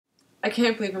I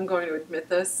can't believe I'm going to admit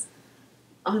this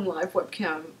on live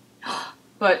webcam,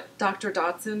 but Dr.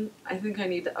 Dotson, I think I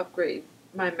need to upgrade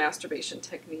my masturbation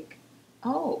technique.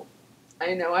 Oh.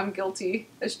 I know, I'm guilty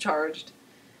as charged.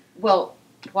 Well,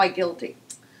 why guilty?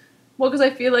 Well, because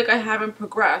I feel like I haven't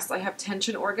progressed. I have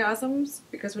tension orgasms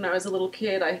because when I was a little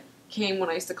kid, I came when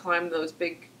I used to climb those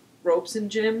big ropes in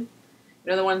gym.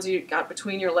 You know, the ones you got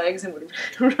between your legs and would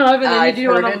rub, and then you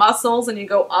do all the muscles and you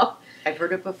go up. I've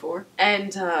heard it before.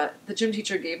 And the gym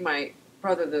teacher gave my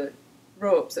brother the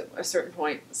ropes at a certain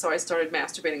point, so I started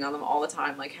masturbating on them all the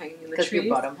time, like hanging in the trees. Because you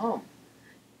brought them home.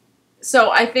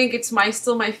 So I think it's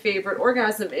still my favorite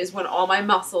orgasm is when all my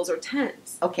muscles are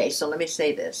tense. Okay, so let me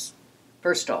say this.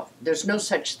 First off, there's no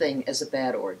such thing as a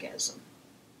bad orgasm.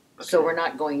 Okay. So we're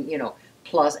not going, you know,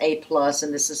 A+,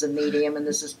 and this is a medium, and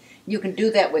this is... You can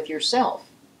do that with yourself.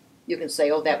 You can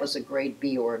say, oh, that was a grade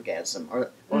B orgasm,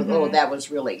 or oh, that was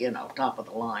really, you know, top of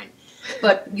the line.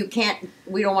 But you can't...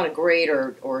 We don't want to grade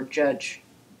or judge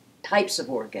types of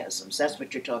orgasms. That's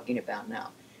what you're talking about now.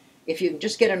 If you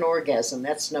just get an orgasm,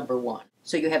 that's number one.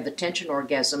 So you have the tension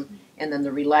orgasm and then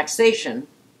the relaxation,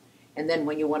 and then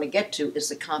when you want to get to is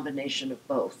the combination of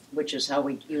both, which is how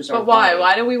we use our But why? body.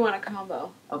 Why do we want a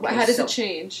combo? Okay, how does it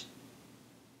change?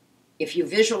 If you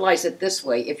visualize it this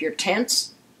way, if you're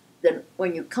tense, then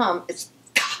when you come, it's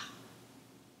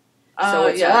so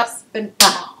it's up and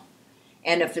down.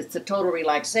 And if it's a total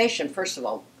relaxation, first of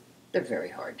all, they're very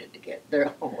hard to get.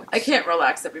 I can't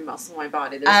relax every muscle in my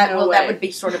body. There's no way. That would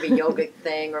be sort of a yogic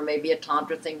thing, or maybe a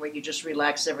tantra thing where you just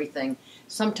relax everything.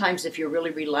 Sometimes, if you're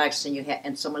really relaxed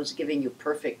and someone's giving you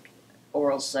perfect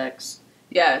oral sex,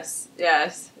 yes, I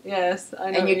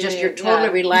know. And you're totally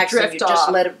relaxed, and you just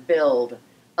let it build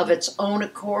of its own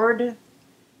accord.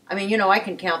 I mean, you know, I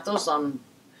can count those on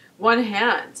one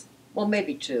hand. Well,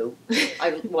 maybe two.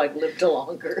 I've lived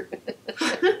longer.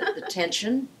 The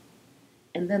tension.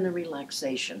 And then the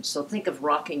relaxation. So think of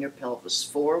rocking your pelvis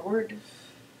forward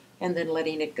and then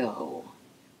letting it go.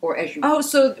 Or as you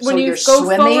so when you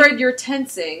go forward, you're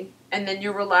tensing, and then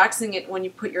you're relaxing it when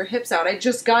you put your hips out. I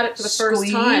just got it for the first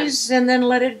time. Squeeze and then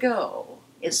let it go.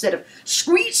 Instead of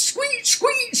squeeze.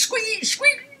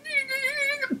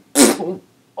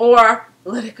 Or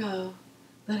let it go.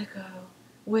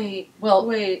 Wait. Well,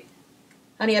 wait.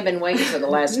 Honey, I've been waiting for the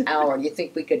last hour. You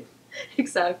think we could...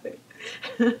 Exactly.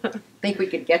 Think we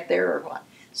could get there or what?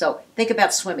 So think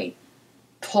about swimming.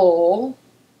 Pull,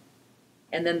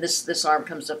 and then this arm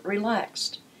comes up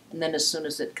relaxed. And then as soon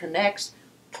as it connects,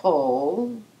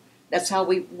 pull. That's how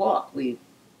we walk. I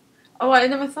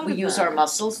never thought of that. We use our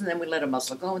muscles, and then we let a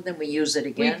muscle go, and then we use it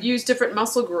again. We use different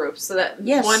muscle groups so that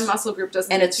one muscle group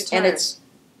doesn't get too tired. And it's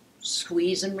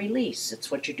squeeze and release. It's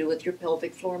what you do with your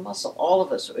pelvic floor muscle. All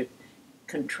of us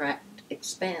contract.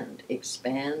 Expand,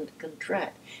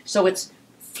 contract. So it's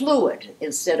fluid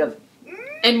instead of...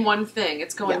 In one thing.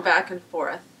 It's going back and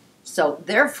forth. So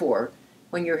therefore,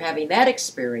 when you're having that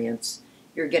experience,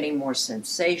 you're getting more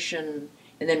sensation.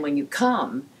 And then when you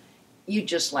come, you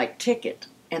just tick it.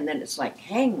 And then it's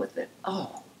hang with it.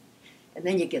 Oh. And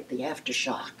then you get the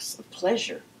aftershocks of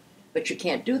pleasure. But you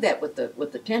can't do that with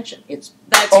the tension. It's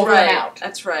over and out.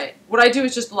 That's right. What I do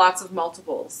is just lots of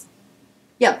multiples.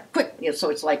 Yeah, quick. So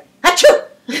it's achoo!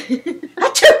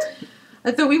 Achoo!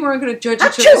 I thought we weren't going to judge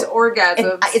each other's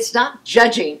orgasms. It's not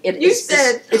judging.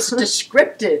 It's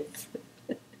descriptive.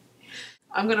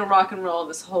 I'm going to rock and roll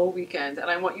this whole weekend, and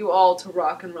I want you all to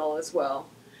rock and roll as well.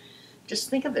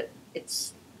 Just think of it.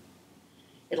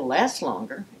 It'll last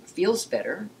longer. It feels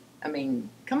better. I mean,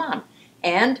 come on.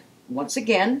 And, once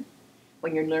again,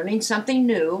 when you're learning something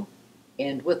new,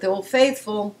 end with Old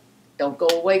Faithful. Don't go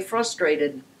away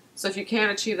frustrated. So if you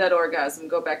can't achieve that orgasm,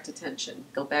 go back to tension.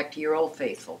 Go back to your Old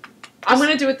Faithful. I'm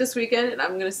going to do it this weekend, and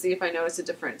I'm going to see if I notice a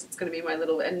difference. It's going to be my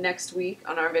little... And next week,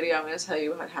 on our video, I'm going to tell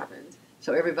you what happened.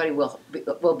 So everybody will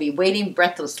be waiting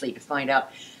breathlessly to find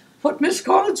out what Miss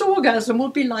Carlin's orgasm will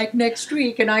be like next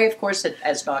week. And I, of course,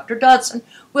 as Dr. Dodson,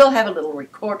 will have a little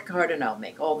record card, and I'll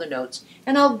make all the notes.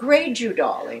 And I'll grade you,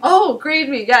 darling. Oh, grade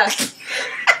me, yes.